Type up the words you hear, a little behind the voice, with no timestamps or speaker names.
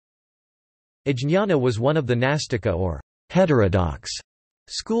Ajñana was one of the Nastika or heterodox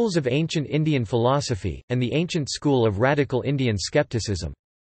schools of ancient Indian philosophy, and the ancient school of radical Indian skepticism.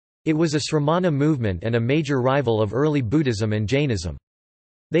 It was a Sramana movement and a major rival of early Buddhism and Jainism.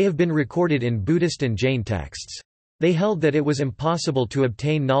 They have been recorded in Buddhist and Jain texts. They held that it was impossible to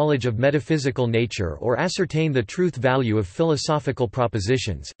obtain knowledge of metaphysical nature or ascertain the truth value of philosophical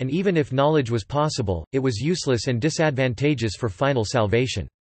propositions, and even if knowledge was possible, it was useless and disadvantageous for final salvation.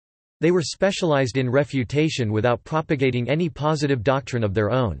 They were specialized in refutation without propagating any positive doctrine of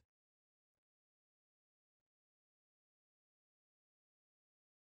their own.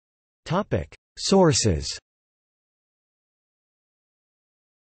 Sources.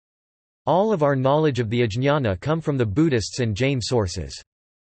 All of our knowledge of the Ajñana come from the Buddhists and Jain sources.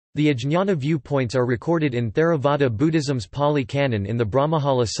 The Ajñana viewpoints are recorded in Theravada Buddhism's Pali Canon in the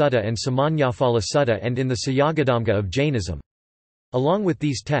Brahmajala Sutta and Samannaphala Sutta and in the Sayagadamga of Jainism. Along with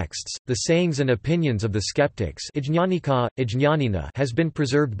these texts, the sayings and opinions of the skeptics has been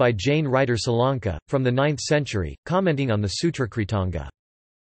preserved by Jain writer Salanka, from the 9th century, commenting on the Sutrakritanga.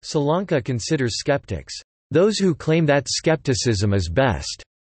 Salanka considers skeptics, "those who claim that skepticism is best,"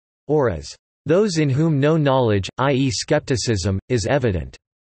 or as those in whom no knowledge, i.e. skepticism, is evident.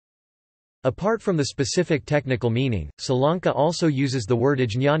 Apart from the specific technical meaning, Salanka also uses the word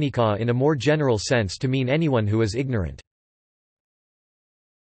ajñanika in a more general sense to mean anyone who is ignorant.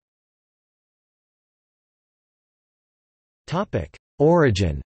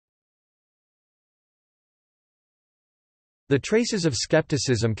 Origin. The traces of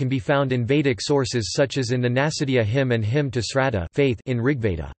skepticism can be found in Vedic sources such as in the Nasadiya hymn and hymn to Sraddha, faith in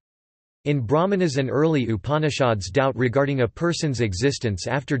Rigveda. In Brahmanas and early Upanishads doubt regarding a person's existence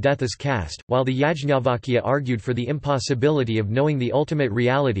after death is cast, while the Yajñavakya argued for the impossibility of knowing the ultimate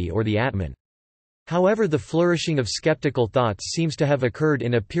reality or the atman. However, the flourishing of skeptical thoughts seems to have occurred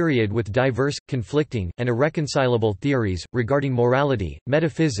in a period with diverse, conflicting, and irreconcilable theories, regarding morality,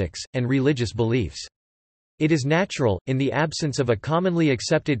 metaphysics, and religious beliefs. It is natural, in the absence of a commonly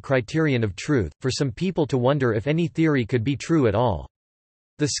accepted criterion of truth, for some people to wonder if any theory could be true at all.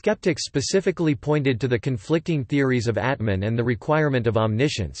 The skeptics specifically pointed to the conflicting theories of Atman and the requirement of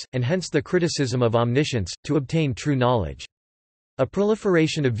omniscience, and hence the criticism of omniscience, to obtain true knowledge. A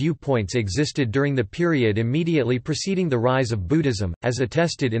proliferation of viewpoints existed during the period immediately preceding the rise of Buddhism, as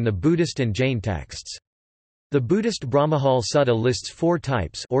attested in the Buddhist and Jain texts. The Buddhist Brahmajala Sutta lists 4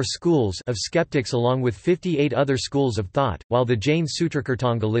 types or schools of skeptics along with 58 other schools of thought, while the Jain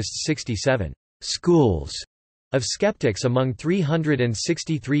Sutrakritanga lists 67 schools of skeptics among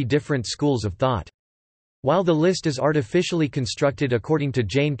 363 different schools of thought. While the list is artificially constructed according to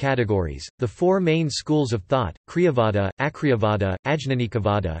Jain categories, the 4 main schools of thought, Kriyavada, Akriyavada,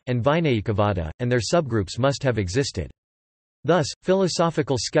 Ajnanikavada, and Vinayikavada, and their subgroups must have existed. Thus,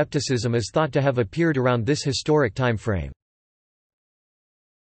 philosophical skepticism is thought to have appeared around this historic time frame.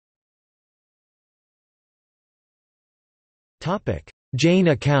 Jain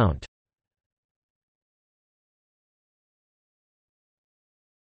account.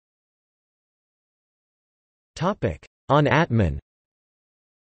 On Atman.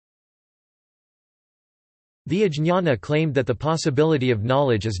 The Ajñana claimed that the possibility of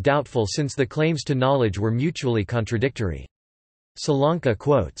knowledge is doubtful since the claims to knowledge were mutually contradictory. Salanka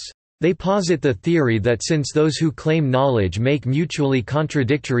quotes, "They posit the theory that since those who claim knowledge make mutually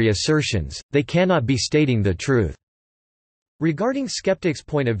contradictory assertions, they cannot be stating the truth." Regarding skeptics'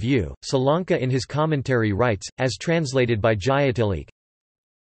 point of view, Salanka in his commentary writes, as translated by Jayatilik,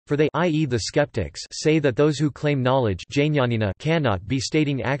 "For they, i.e. the skeptics, say that those who claim knowledge cannot be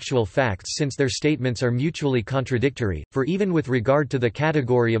stating actual facts since their statements are mutually contradictory, for even with regard to the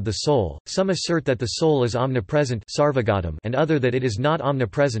category of the soul, some assert that the soul is omnipresent and other that it is not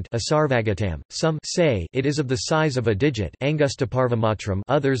omnipresent some say it is of the size of a digit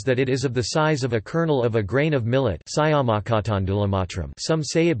others that it is of the size of a kernel of a grain of millet some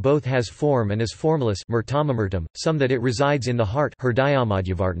say it both has form and is formless some that it resides in the heart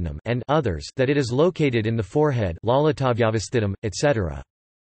and others that it is located in the forehead etc.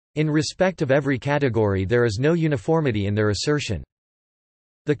 In respect of every category there is no uniformity in their assertion.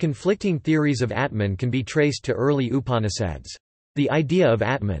 The conflicting theories of Atman can be traced to early Upanishads. The idea of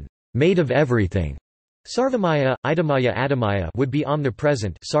Atman, made of everything, Sarvamaya, Idamaya Adamaya would be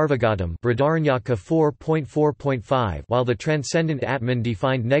omnipresent Sarvagatam Brihadaranyaka 4.4.5 while the transcendent Atman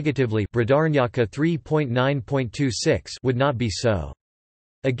defined negatively Brihadaranyaka 3.9.26 would not be so.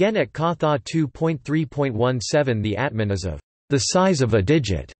 Again at Katha 2.3.17 the Atman is of the size of a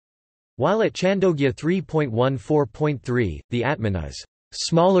digit, while at Chandogya 3.14.3, the Atman is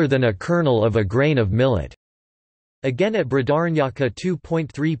smaller than a kernel of a grain of millet. Again at Brihadaranyaka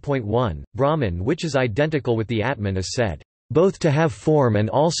 2.3.1, Brahman, which is identical with the Atman, is said, both to have form and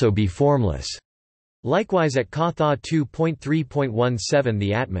also be formless. Likewise at Katha 2.3.17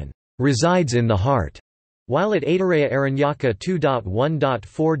 the Atman resides in the heart, while at Aitareya Aranyaka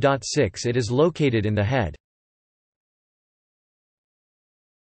 2.1.4.6 it is located in the head.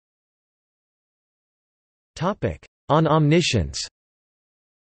 On omniscience.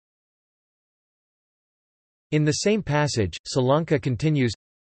 In the same passage, Salanka continues,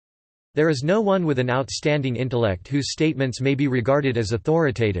 there is no one with an outstanding intellect whose statements may be regarded as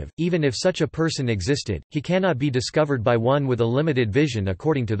authoritative, even if such a person existed, he cannot be discovered by one with a limited vision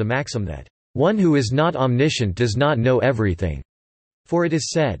according to the maxim that, one who is not omniscient does not know everything. For it is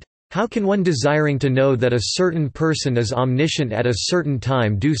said, how can one desiring to know that a certain person is omniscient at a certain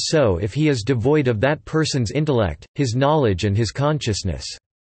time do so if he is devoid of that person's intellect, his knowledge and his consciousness?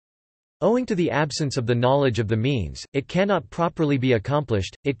 Owing to the absence of the knowledge of the means, it cannot properly be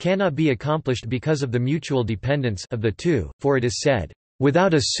accomplished. It cannot be accomplished because of the mutual dependence of the two, for it is said,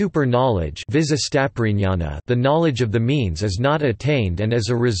 without a super-knowledge the knowledge of the means is not attained, and as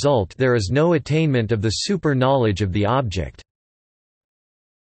a result there is no attainment of the super-knowledge of the object.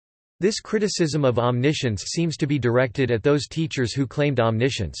 This criticism of omniscience seems to be directed at those teachers who claimed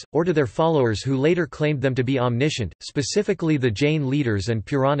omniscience, or to their followers who later claimed them to be omniscient, specifically the Jain leaders and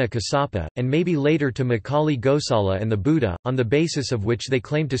Purana Kassapa, and maybe later to Makali Gosala and the Buddha, on the basis of which they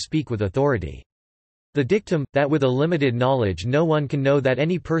claimed to speak with authority. The dictum, that with a limited knowledge no one can know that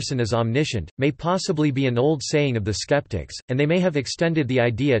any person is omniscient, may possibly be an old saying of the skeptics, and they may have extended the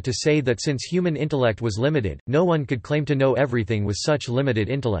idea to say that since human intellect was limited, no one could claim to know everything with such limited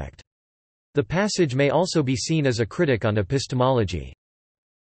intellect. The passage may also be seen as a critic on epistemology.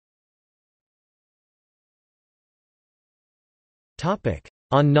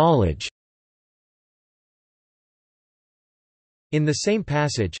 On knowledge. In the same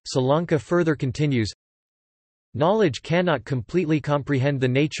passage, Salanka further continues, knowledge cannot completely comprehend the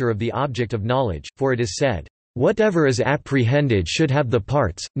nature of the object of knowledge, for it is said, whatever is apprehended should have the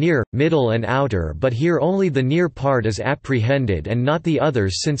parts, near, middle and outer, but here only the near part is apprehended and not the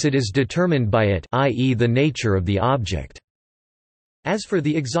others, since it is determined by it, i.e. the nature of the object. As for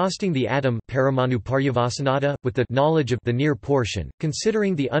the exhausting the atom with the knowledge of the near portion,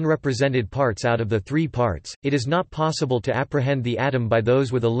 considering the unrepresented parts out of the three parts, it is not possible to apprehend the atom by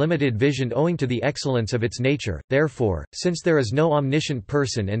those with a limited vision owing to the excellence of its nature. Therefore, since there is no omniscient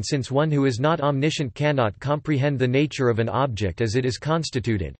person and since one who is not omniscient cannot comprehend the nature of an object as it is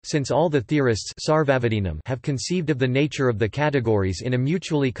constituted, since all the theorists have conceived of the nature of the categories in a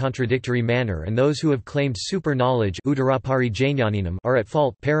mutually contradictory manner and those who have claimed super-knowledge are at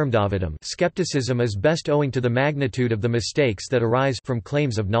fault. Skepticism is best owing to the magnitude of the mistakes that arise from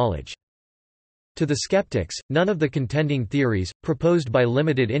claims of knowledge. To the skeptics, none of the contending theories, proposed by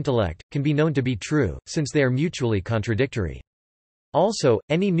limited intellect, can be known to be true, since they are mutually contradictory. Also,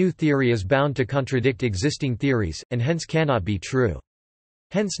 any new theory is bound to contradict existing theories, and hence cannot be true.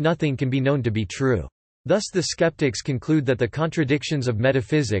 Hence nothing can be known to be true. Thus the skeptics conclude that the contradictions of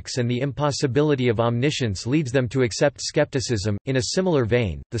metaphysics and the impossibility of omniscience leads them to accept skepticism. In a similar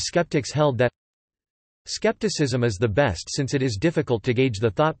vein, the skeptics held that skepticism is the best since it is difficult to gauge the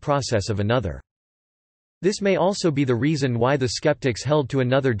thought process of another. This may also be the reason why the skeptics held to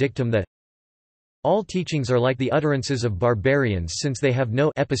another dictum that all teachings are like the utterances of barbarians since they have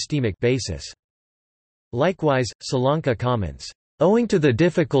no epistemic basis. Likewise, Salanka comments, owing to the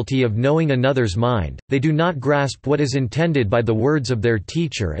difficulty of knowing another's mind, they do not grasp what is intended by the words of their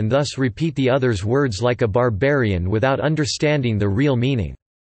teacher and thus repeat the other's words like a barbarian without understanding the real meaning.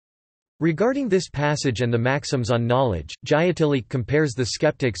 Regarding this passage and the maxims on knowledge, Jayatilleke compares the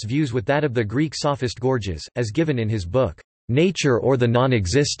skeptics' views with that of the Greek sophist Gorgias, as given in his book, Nature or the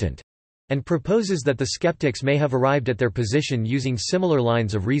Non-Existent, and proposes that the skeptics may have arrived at their position using similar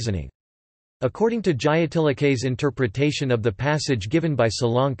lines of reasoning. According to Jayatillike's interpretation of the passage given by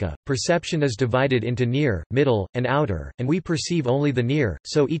Salanka, perception is divided into near, middle, and outer, and we perceive only the near,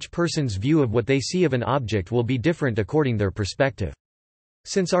 so each person's view of what they see of an object will be different according their perspective.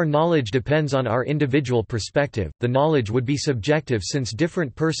 Since our knowledge depends on our individual perspective, the knowledge would be subjective since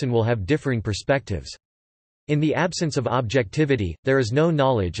different person will have differing perspectives. In the absence of objectivity, there is no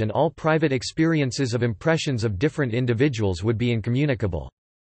knowledge and all private experiences of impressions of different individuals would be incommunicable.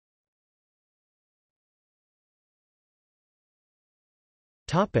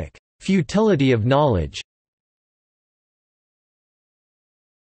 Futility of knowledge.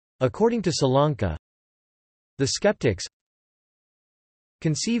 According to Salanka, the skeptics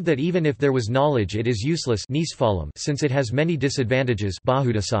conceive that even if there was knowledge it is useless since it has many disadvantages.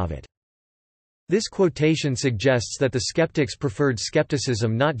 This quotation suggests that the skeptics preferred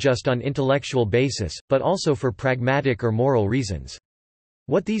skepticism not just on intellectual basis, but also for pragmatic or moral reasons.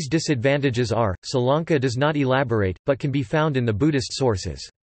 What these disadvantages are, Salanka does not elaborate, but can be found in the Buddhist sources.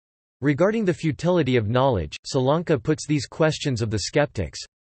 Regarding the futility of knowledge, Salanka puts these questions of the skeptics.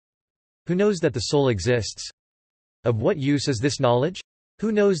 Who knows that the soul exists? Of what use is this knowledge?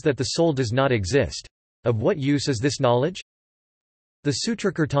 Who knows that the soul does not exist? Of what use is this knowledge? The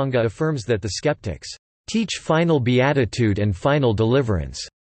Sutrakirtanga affirms that the skeptics teach final beatitude and final deliverance.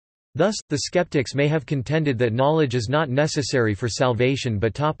 Thus, the skeptics may have contended that knowledge is not necessary for salvation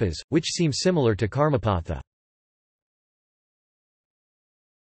but tapas, which seem similar to karmapatha.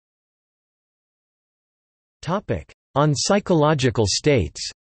 On psychological states.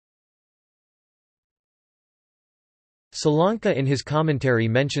 Salanka in his commentary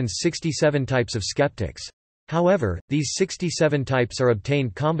mentions 67 types of skeptics. However, these 67 types are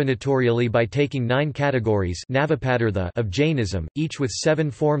obtained combinatorially by taking 9 categories of Jainism, each with 7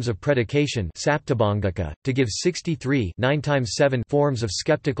 forms of predication to give 63 9 times 7 forms of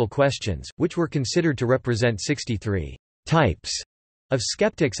skeptical questions, which were considered to represent 63 types of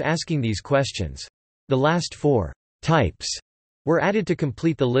skeptics asking these questions. The last 4 types were added to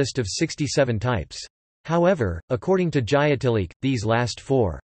complete the list of 67 types. However, according to Jayatilik, these last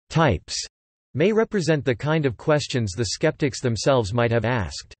 4 types may represent the kind of questions the skeptics themselves might have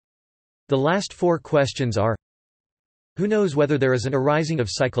asked. The last 4 questions are: who knows whether there is an arising of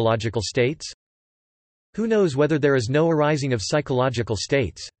psychological states? Who knows whether there is no arising of psychological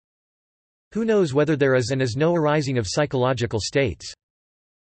states? Who knows whether there is and is no arising of psychological states?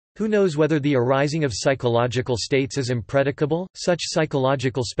 Who knows whether the arising of psychological states is impredicable? Such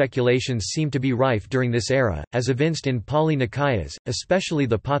psychological speculations seem to be rife during this era, as evinced in Pali Nikayas, especially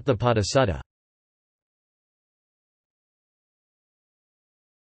the Patthapada Sutta.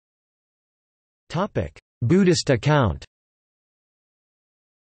 Buddhist account.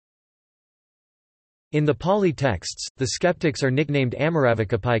 In the Pali texts, the skeptics are nicknamed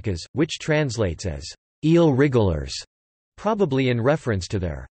Amaravikapikas, which translates as eel-wrigglers, probably in reference to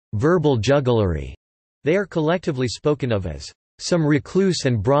their verbal jugglery. They are collectively spoken of as some recluse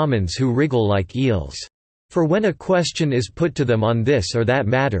and Brahmins who wriggle like eels. For when a question is put to them on this or that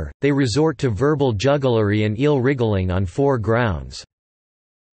matter, they resort to verbal jugglery and eel-wriggling on 4 grounds.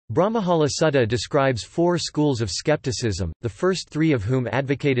 Brahmajala Sutta describes 4 schools of skepticism, the first 3 of whom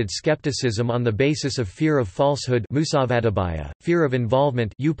advocated skepticism on the basis of fear of falsehood, fear of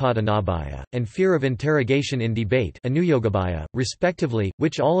involvement, and fear of interrogation in debate, respectively,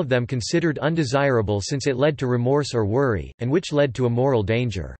 which all of them considered undesirable since it led to remorse or worry, and which led to a moral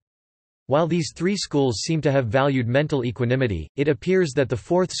danger. While these 3 schools seem to have valued mental equanimity, it appears that the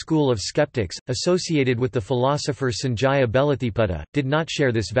 4th school of skeptics, associated with the philosopher Sanjaya Belatthiputta, did not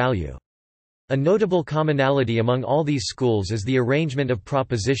share this value. A notable commonality among all these schools is the arrangement of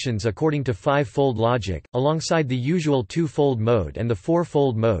propositions according to 5-fold logic, alongside the usual 2-fold mode and the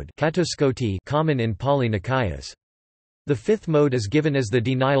 4-fold mode common in Pali Nikayas. The 5th mode is given as the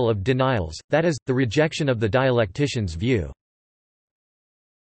denial of denials, that is, the rejection of the dialectician's view.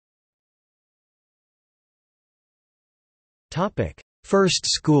 First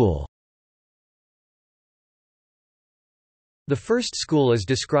school. The first school is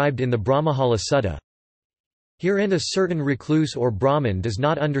described in the Brahmajala Sutta. Herein a certain recluse or Brahmin does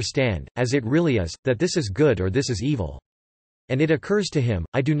not understand, as it really is, that this is good or this is evil. And it occurs to him,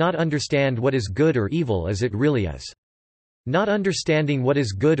 I do not understand what is good or evil as it really is. Not understanding what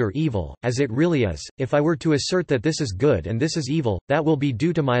is good or evil, as it really is, if I were to assert that this is good and this is evil, that will be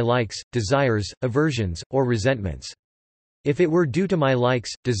due to my likes, desires, aversions, or resentments. If it were due to my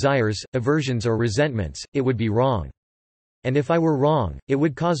likes, desires, aversions or resentments, it would be wrong. And if I were wrong, it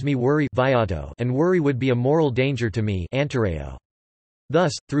would cause me worry and worry would be a moral danger to me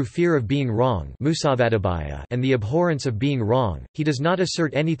Thus, through fear of being wrong and the abhorrence of being wrong, he does not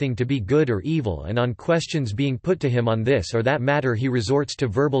assert anything to be good or evil, and on questions being put to him on this or that matter he resorts to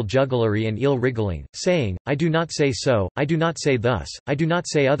verbal jugglery and eel-wriggling, saying, I do not say so, I do not say thus, I do not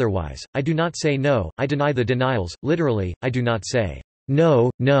say otherwise, I do not say no, I deny the denials, literally, I do not say no,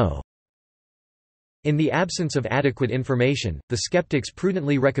 no. In the absence of adequate information, the skeptics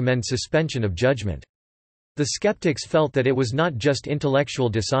prudently recommend suspension of judgment. The skeptics felt that it was not just intellectual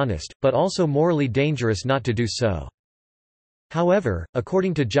dishonest, but also morally dangerous not to do so. However,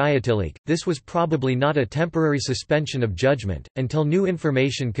 according to Jayatilik, this was probably not a temporary suspension of judgment, until new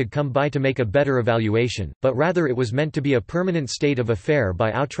information could come by to make a better evaluation, but rather it was meant to be a permanent state of affair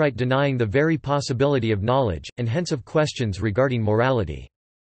by outright denying the very possibility of knowledge, and hence of questions regarding morality.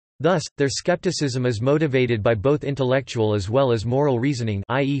 Thus, their skepticism is motivated by both intellectual as well as moral reasoning,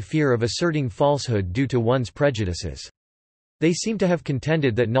 i.e. fear of asserting falsehood due to one's prejudices. They seem to have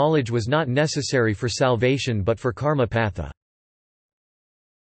contended that knowledge was not necessary for salvation but for karma patha.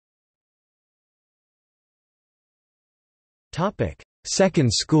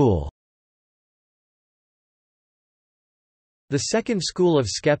 Second school. The second school of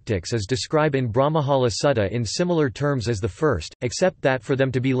skeptics is described in Brahmajala Sutta in similar terms as the first, except that for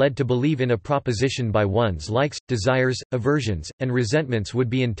them to be led to believe in a proposition by one's likes, desires, aversions, and resentments would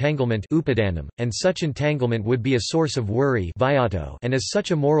be entanglement upadanam, and such entanglement would be a source of worry and as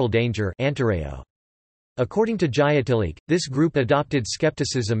such a moral danger antarayo. According to Jayatilleke, this group adopted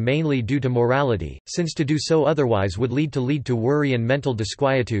skepticism mainly due to morality, since to do so otherwise would lead to worry and mental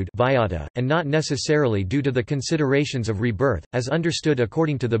disquietude and not necessarily due to the considerations of rebirth, as understood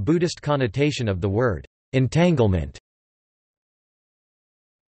according to the Buddhist connotation of the word entanglement.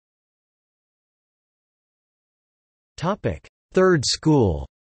 Third school.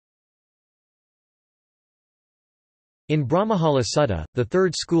 In Brahmajala Sutta, the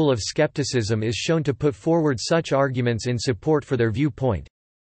third school of skepticism is shown to put forward such arguments in support for their viewpoint.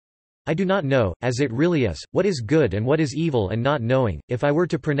 I do not know, as it really is, what is good and what is evil, and not knowing, if I were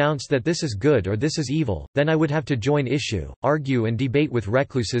to pronounce that this is good or this is evil, then I would have to join issue, argue and debate with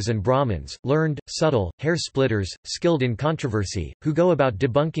recluses and Brahmins, learned, subtle, hair-splitters, skilled in controversy, who go about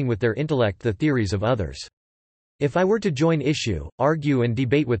debunking with their intellect the theories of others. If I were to join issue, argue and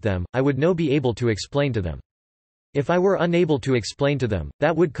debate with them, I would no be able to explain to them. If I were unable to explain to them,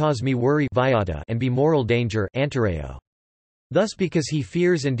 that would cause me worry and be moral danger antarayo. Thus because he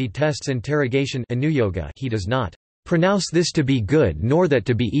fears and detests interrogation he does not pronounce this to be good nor that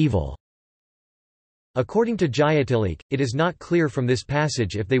to be evil. According to Jayatilleke, it is not clear from this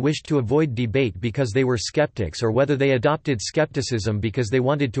passage if they wished to avoid debate because they were skeptics or whether they adopted skepticism because they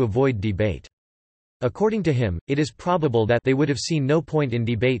wanted to avoid debate. According to him, it is probable that they would have seen no point in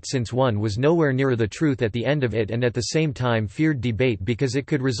debate since one was nowhere nearer the truth at the end of it, and at the same time feared debate because it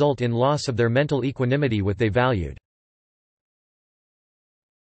could result in loss of their mental equanimity with they valued.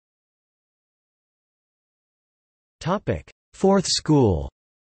 Fourth school.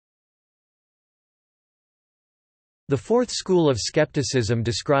 The fourth school of skepticism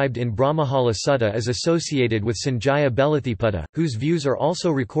described in Brahmajala Sutta is associated with Sanjaya Belatthiputta, whose views are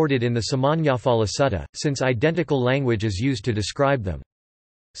also recorded in the Samannaphala Sutta, since identical language is used to describe them.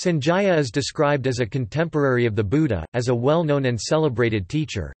 Sanjaya is described as a contemporary of the Buddha, as a well-known and celebrated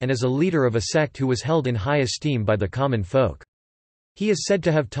teacher, and as a leader of a sect who was held in high esteem by the common folk. He is said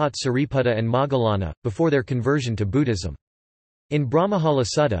to have taught Sariputta and Moggallana, before their conversion to Buddhism. In Brahmajala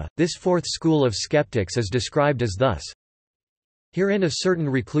Sutta, this fourth school of skeptics is described as thus: Herein a certain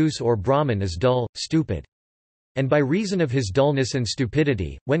recluse or Brahman is dull, stupid. And by reason of his dullness and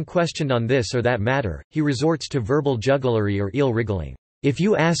stupidity, when questioned on this or that matter, he resorts to verbal jugglery or eel-wriggling. If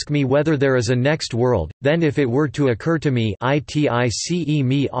you ask me whether there is a next world, then if it were to occur to me that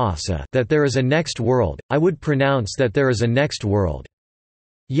there is a next world, I would pronounce that there is a next world.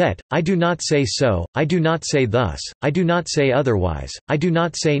 Yet, I do not say so, I do not say thus, I do not say otherwise, I do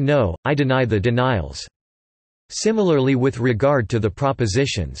not say no, I deny the denials. Similarly with regard to the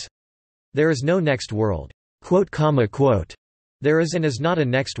propositions. There is no next world. There is and is not a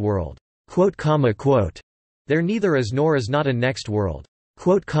next world. There neither is nor is not a next world.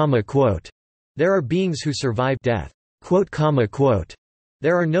 There are beings who survive death.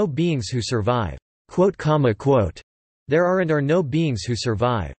 There are no beings who survive. There are and are no beings who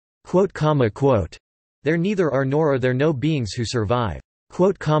survive. There neither are nor are there no beings who survive.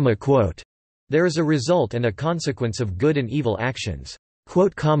 There is a result and a consequence of good and evil actions.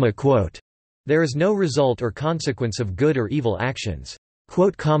 There is no result or consequence of good or evil actions.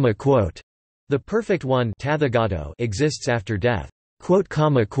 The perfect one exists after death.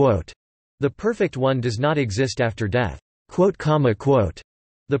 The perfect one does not exist after death.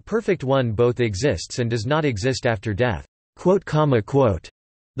 The perfect one both exists and does not exist after death.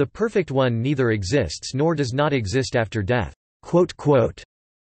 The perfect one neither exists nor does not exist after death.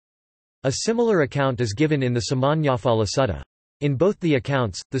 A similar account is given in the Samannaphala Sutta. In both the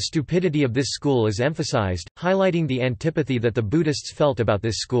accounts, the stupidity of this school is emphasized, highlighting the antipathy that the Buddhists felt about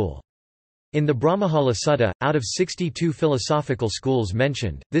this school. In the Brahmajala Sutta, out of 62 philosophical schools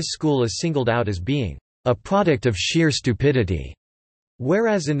mentioned, this school is singled out as being a product of sheer stupidity.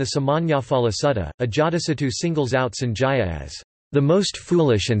 Whereas in the Samannaphala Sutta, Ajatasattu singles out Sanjaya as the most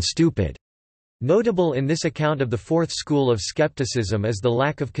foolish and stupid. Notable in this account of the fourth school of skepticism is the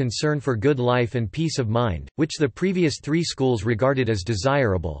lack of concern for good life and peace of mind, which the previous three schools regarded as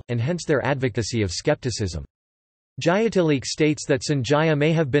desirable, and hence their advocacy of skepticism. Jayatilleke states that Sanjaya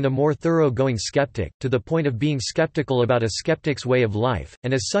may have been a more thorough-going skeptic, to the point of being skeptical about a skeptic's way of life,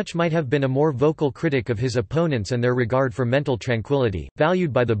 and as such might have been a more vocal critic of his opponents and their regard for mental tranquility,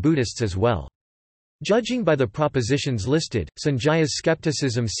 valued by the Buddhists as well. Judging by the propositions listed, Sanjaya's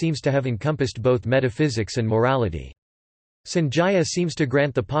skepticism seems to have encompassed both metaphysics and morality. Sanjaya seems to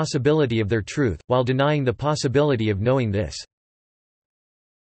grant the possibility of their truth, while denying the possibility of knowing this.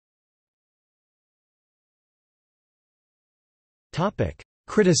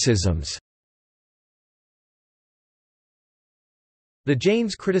 Criticisms. The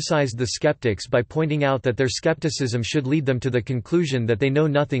Jains criticized the skeptics by pointing out that their skepticism should lead them to the conclusion that they know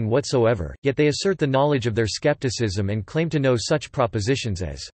nothing whatsoever, yet they assert the knowledge of their skepticism and claim to know such propositions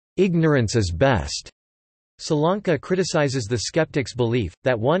as, "ignorance is best." Salanka criticizes the skeptic's belief,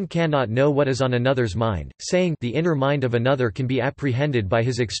 that one cannot know what is on another's mind, saying, the inner mind of another can be apprehended by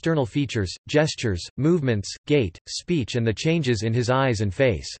his external features, gestures, movements, gait, speech and the changes in his eyes and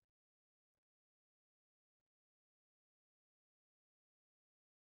face.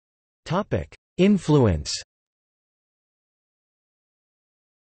 Influence.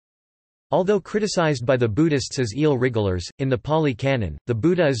 Although criticized by the Buddhists as eel-wrigglers, in the Pali Canon, the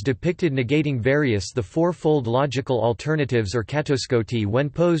Buddha is depicted negating various the fourfold logical alternatives or katoskoti when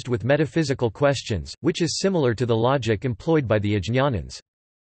posed with metaphysical questions, which is similar to the logic employed by the Ajñanans.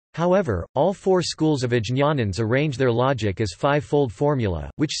 However, all four schools of Ajñanans arrange their logic as five-fold formula,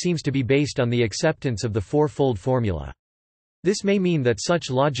 which seems to be based on the acceptance of the four-fold formula. This may mean that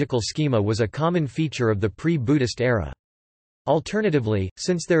such logical schema was a common feature of the pre-Buddhist era. Alternatively,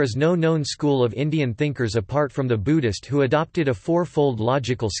 since there is no known school of Indian thinkers apart from the Buddhist who adopted a four-fold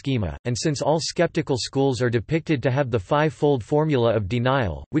logical schema, and since all skeptical schools are depicted to have the five-fold formula of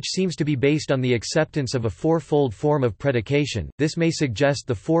denial, which seems to be based on the acceptance of a four-fold form of predication, this may suggest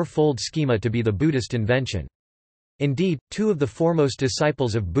the four-fold schema to be the Buddhist invention. Indeed, two of the foremost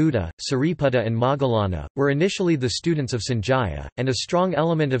disciples of Buddha, Sariputta and Moggallana, were initially the students of Sanjaya, and a strong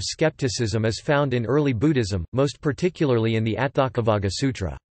element of skepticism is found in early Buddhism, most particularly in the Atthakavagga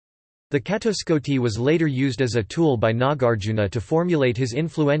Sutra. The katoskoti was later used as a tool by Nagarjuna to formulate his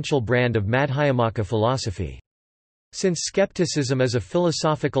influential brand of Madhyamaka philosophy. Since skepticism is a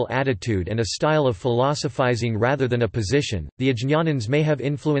philosophical attitude and a style of philosophizing rather than a position, the Ajñanans may have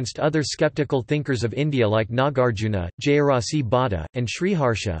influenced other skeptical thinkers of India like Nagarjuna, Jayarasi Bhatta, and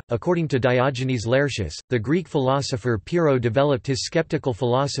Sriharsha. According to Diogenes Laertius, the Greek philosopher Pyrrho developed his skeptical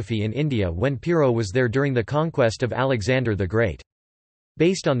philosophy in India when Pyrrho was there during the conquest of Alexander the Great.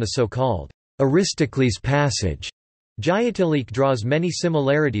 Based on the so-called Aristocles passage, Jayatilleke draws many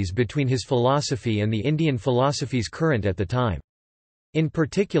similarities between his philosophy and the Indian philosophies current at the time. In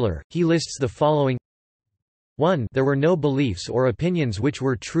particular, he lists the following: 1. There were no beliefs or opinions which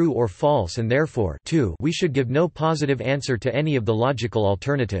were true or false, and therefore 2. We should give no positive answer to any of the logical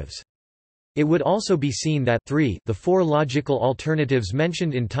alternatives. It would also be seen that 3. The four logical alternatives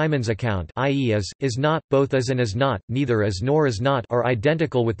mentioned in Timon's account, i.e. is not, both is and is not, neither is nor is not, are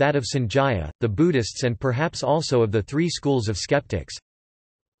identical with that of Sanjaya, the Buddhists, and perhaps also of the three schools of skeptics.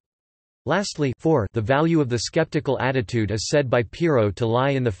 Lastly, 4. The value of the skeptical attitude is said by Pyrrho to lie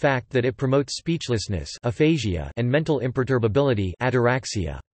in the fact that it promotes speechlessness, aphasia, and mental imperturbability,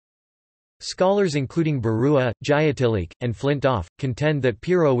 ataraxia. Scholars including Barua, Jayatilleke, and Flintoff, contend that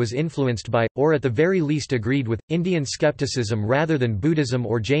Pyrrho was influenced by, or at the very least agreed with, Indian skepticism rather than Buddhism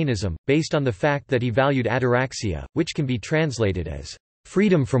or Jainism, based on the fact that he valued ataraxia, which can be translated as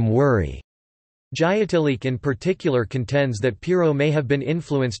freedom from worry. Jayatilleke in particular contends that Pyrrho may have been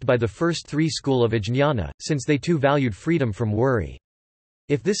influenced by the first three school of Ajñana, since they too valued freedom from worry.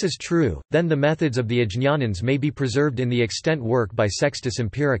 If this is true, then the methods of the Ajñanans may be preserved in the extant work by Sextus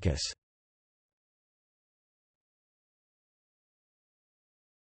Empiricus.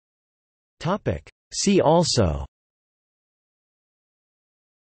 See also: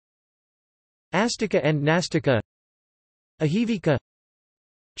 Astika and Nastika, Ahivika,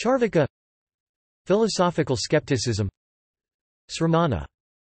 Charvaka, philosophical skepticism, Sramana.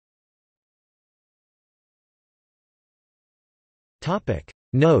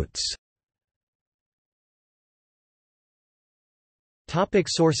 Notes.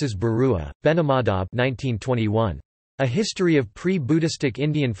 Sources: Barua, Benamadab 1921. A History of Pre-Buddhistic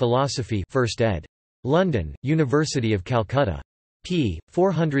Indian Philosophy, 1st ed. London, University of Calcutta. p.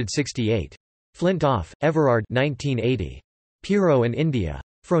 468. Flintoff, Everard 1980. Pyrrho and India.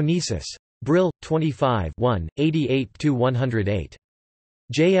 Phronesis. Brill, 25 88–108.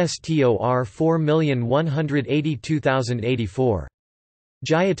 JSTOR 4182084.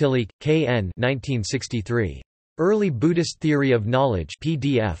 Jayatilleke, K.N. 1963. Early Buddhist Theory of Knowledge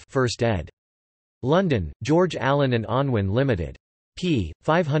PDF, 1st ed. London, George Allen and Unwin Limited. p.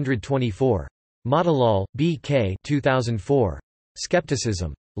 524. Matilal, B. K. 2004.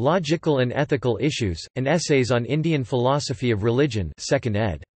 Skepticism. Logical and Ethical Issues, and Essays on Indian Philosophy of Religion 2nd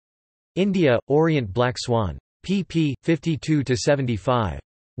ed. India, Orient Black Swan. pp. 52–75.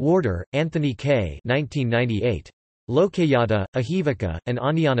 Warder, Anthony K. 1998. Lokayata, Ahivaka, and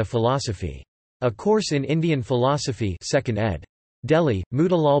Ajñana Philosophy. A Course in Indian Philosophy 2nd ed. Delhi,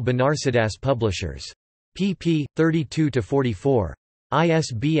 Motilal Banarsidass Publishers. pp. 32–44.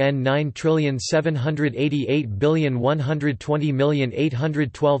 ISBN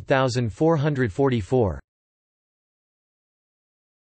 978812081244444.